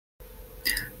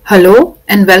Hello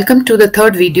and welcome to the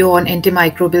third video on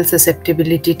antimicrobial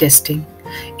susceptibility testing.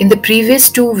 In the previous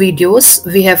two videos,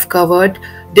 we have covered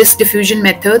disk diffusion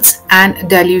methods and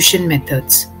dilution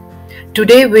methods.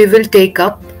 Today we will take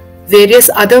up various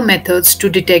other methods to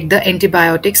detect the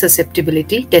antibiotic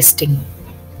susceptibility testing.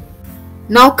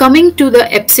 Now coming to the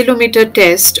epsilometer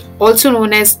test, also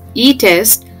known as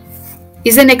E-test,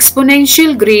 is an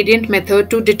exponential gradient method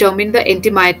to determine the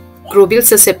antimicrobial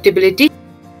susceptibility.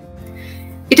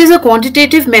 It is a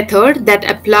quantitative method that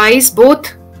applies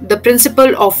both the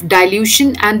principle of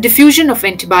dilution and diffusion of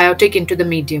antibiotic into the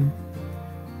medium.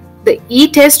 The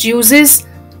E-test uses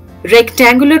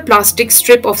rectangular plastic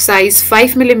strip of size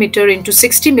 5 mm into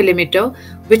 60 mm,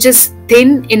 which is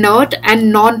thin, inert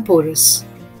and non-porous.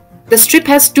 The strip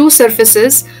has two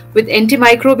surfaces with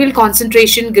antimicrobial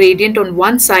concentration gradient on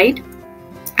one side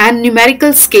and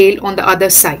numerical scale on the other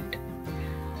side.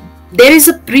 There is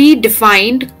a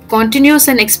predefined continuous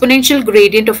and exponential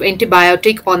gradient of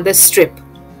antibiotic on the strip.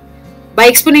 By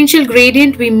exponential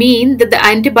gradient, we mean that the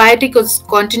antibiotic is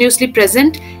continuously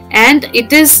present and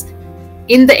it is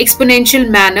in the exponential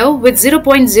manner with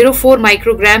 0.04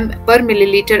 microgram per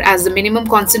milliliter as the minimum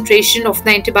concentration of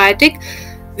the antibiotic,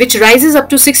 which rises up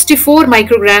to 64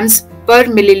 micrograms per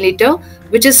milliliter,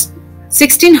 which is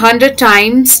 1600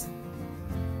 times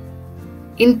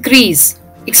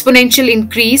exponential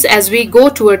increase as we go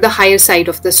toward the higher side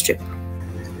of the strip.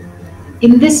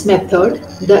 In this method,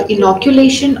 the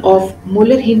inoculation of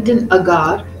Muller-Hinton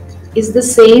agar is the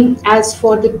same as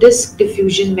for the disk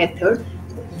diffusion method,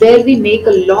 where we make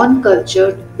a lawn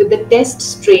culture with the test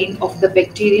strain of the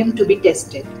bacterium to be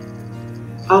tested.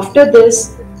 After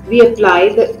this, we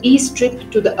apply the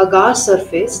E-strip to the agar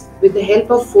surface with the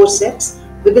help of forceps,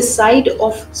 with the side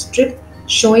of strip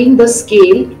showing the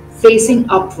scale facing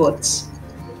upwards.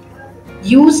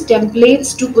 Use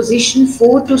templates to position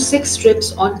 4 to 6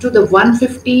 strips onto the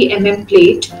 150 mm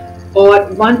plate or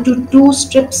 1 to 2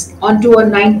 strips onto a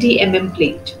 90 mm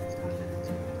plate.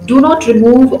 Do not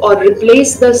remove or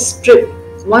replace the strip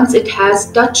once it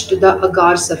has touched the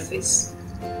agar surface.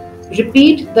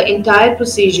 Repeat the entire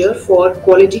procedure for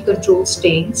quality control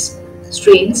strains,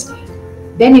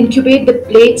 then incubate the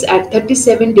plates at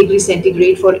 37 degrees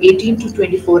centigrade for 18 to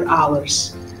 24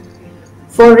 hours.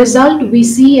 For result, we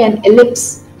see an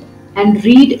ellipse and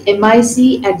read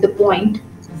MIC at the point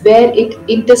where it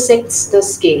intersects the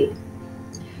scale.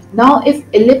 Now, if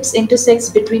ellipse intersects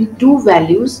between two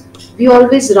values, we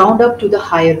always round up to the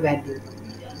higher value.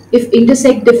 If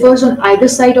intersect differs on either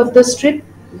side of the strip,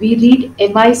 we read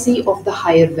MIC of the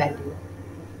higher value.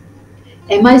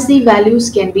 MIC values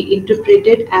can be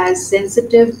interpreted as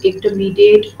sensitive,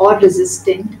 intermediate or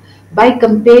resistant by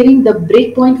comparing the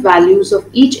breakpoint values of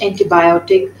each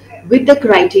antibiotic with the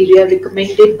criteria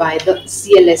recommended by the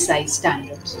CLSI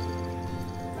standards.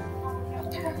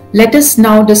 Let us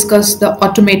now discuss the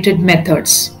automated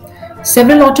methods.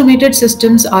 Several automated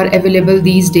systems are available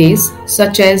these days,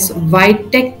 such as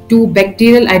Vitek2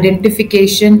 bacterial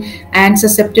identification and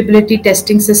susceptibility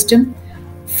testing system,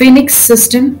 Phoenix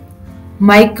system,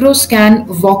 Microscan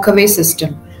walkaway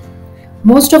system.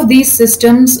 Most of these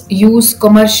systems use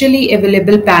commercially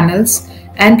available panels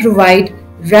and provide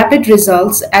rapid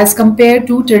results as compared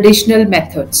to traditional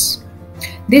methods.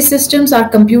 These systems are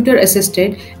computer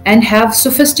assisted and have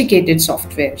sophisticated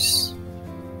softwares.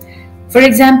 For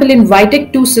example, in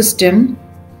Vitek2 system,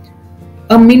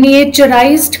 a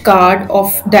miniaturized card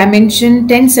of dimension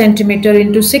 10 cm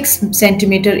into 6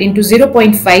 cm into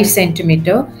 0.5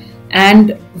 cm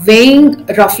and weighing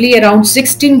roughly around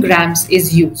 16 grams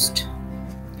is used.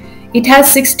 It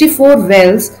has 64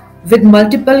 wells with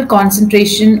multiple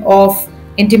concentration of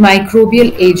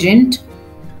antimicrobial agent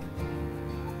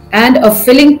and a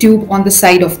filling tube on the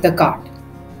side of the card.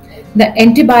 The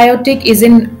antibiotic is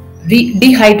in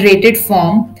dehydrated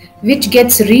form, which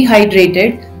gets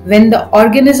rehydrated when the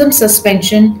organism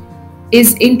suspension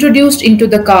is introduced into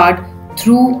the card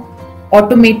through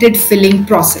automated filling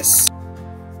process.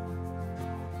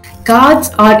 Cards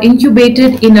are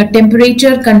incubated in a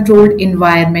temperature-controlled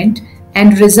environment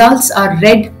and results are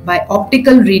read by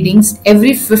optical readings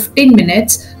every 15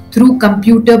 minutes through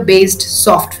computer-based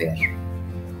software.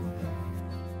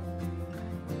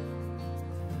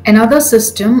 Another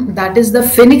system, that is the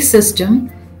Phoenix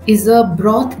system, is a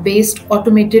broth-based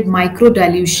automated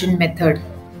microdilution method.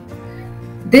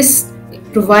 This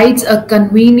provides a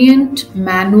convenient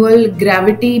manual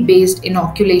gravity-based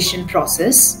inoculation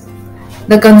process.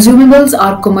 The consumables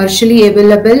are commercially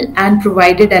available and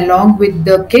provided along with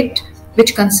the kit,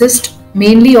 which consists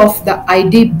mainly of the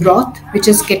ID broth, which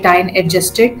is cation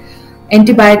adjusted,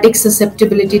 antibiotic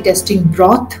susceptibility testing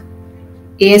broth,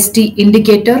 AST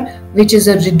indicator, which is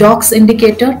a redox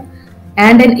indicator,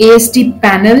 and an AST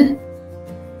panel,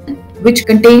 which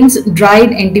contains dried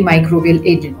antimicrobial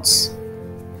agents.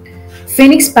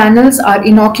 Phoenix panels are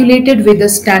inoculated with a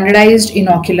standardized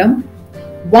inoculum.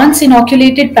 Once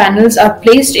inoculated panels are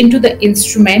placed into the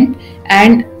instrument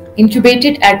and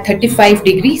incubated at 35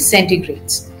 degrees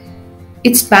centigrades.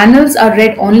 Its panels are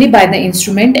read only by the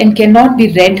instrument and cannot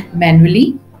be read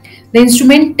manually. The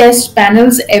instrument tests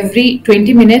panels every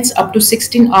 20 minutes up to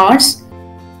 16 hours.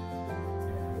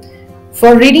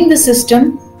 For reading the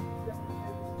system,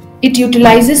 it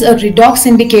utilizes a redox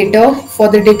indicator for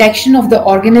the detection of the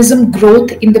organism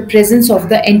growth in the presence of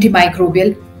the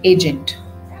antimicrobial agent.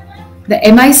 The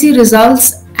MIC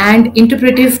results and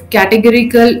interpretive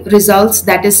categorical results,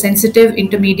 that is sensitive,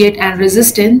 intermediate and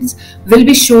resistance, will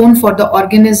be shown for the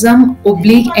organism /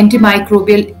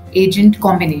 antimicrobial agent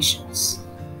combinations.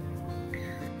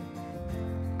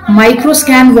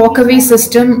 Microscan walkaway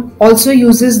system also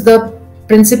uses the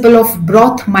principle of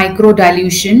broth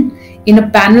microdilution in a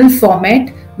panel format,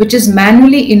 which is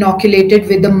manually inoculated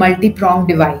with a multi-prong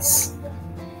device.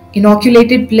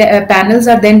 Inoculated panels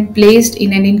are then placed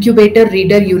in an incubator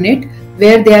reader unit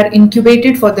where they are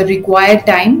incubated for the required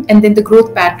time, and then the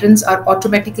growth patterns are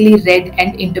automatically read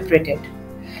and interpreted.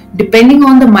 Depending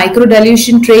on the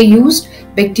microdilution tray used,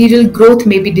 bacterial growth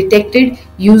may be detected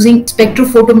using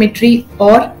spectrophotometry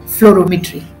or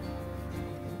fluorometry.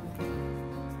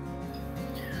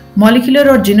 Molecular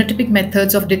or genotypic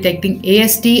methods of detecting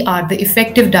AST are the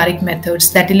effective direct methods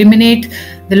that eliminate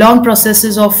the long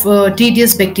processes of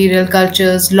tedious bacterial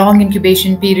cultures, long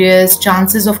incubation periods,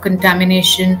 chances of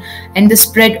contamination, and the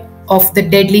spread of the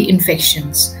deadly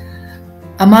infections.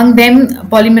 Among them,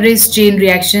 polymerase chain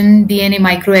reaction, DNA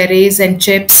microarrays and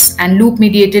chips, and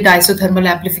loop-mediated isothermal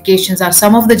amplifications are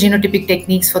some of the genotypic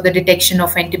techniques for the detection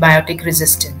of antibiotic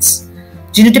resistance.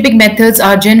 Genotypic methods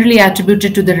are generally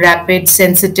attributed to the rapid,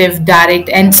 sensitive, direct,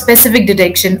 and specific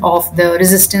detection of the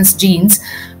resistance genes,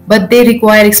 but they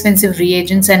require expensive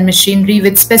reagents and machinery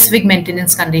with specific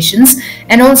maintenance conditions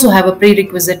and also have a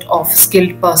prerequisite of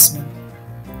skilled personnel.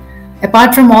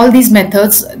 Apart from all these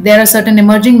methods, there are certain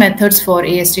emerging methods for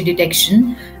AST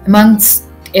detection. Amongst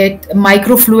it,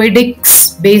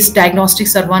 microfluidics-based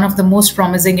diagnostics are one of the most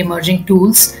promising emerging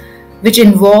tools, which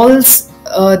involves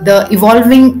the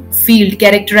evolving field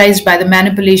characterized by the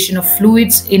manipulation of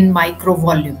fluids in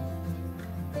microvolume.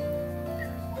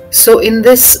 So in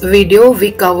this video,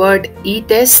 we covered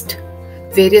e-test,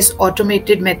 various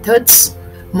automated methods,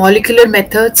 molecular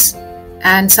methods,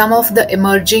 and some of the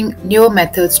emerging newer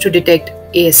methods to detect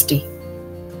AST.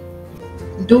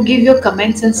 Do give your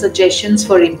comments and suggestions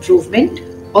for improvement.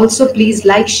 Also, please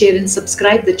like, share, and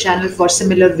subscribe the channel for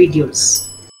similar videos.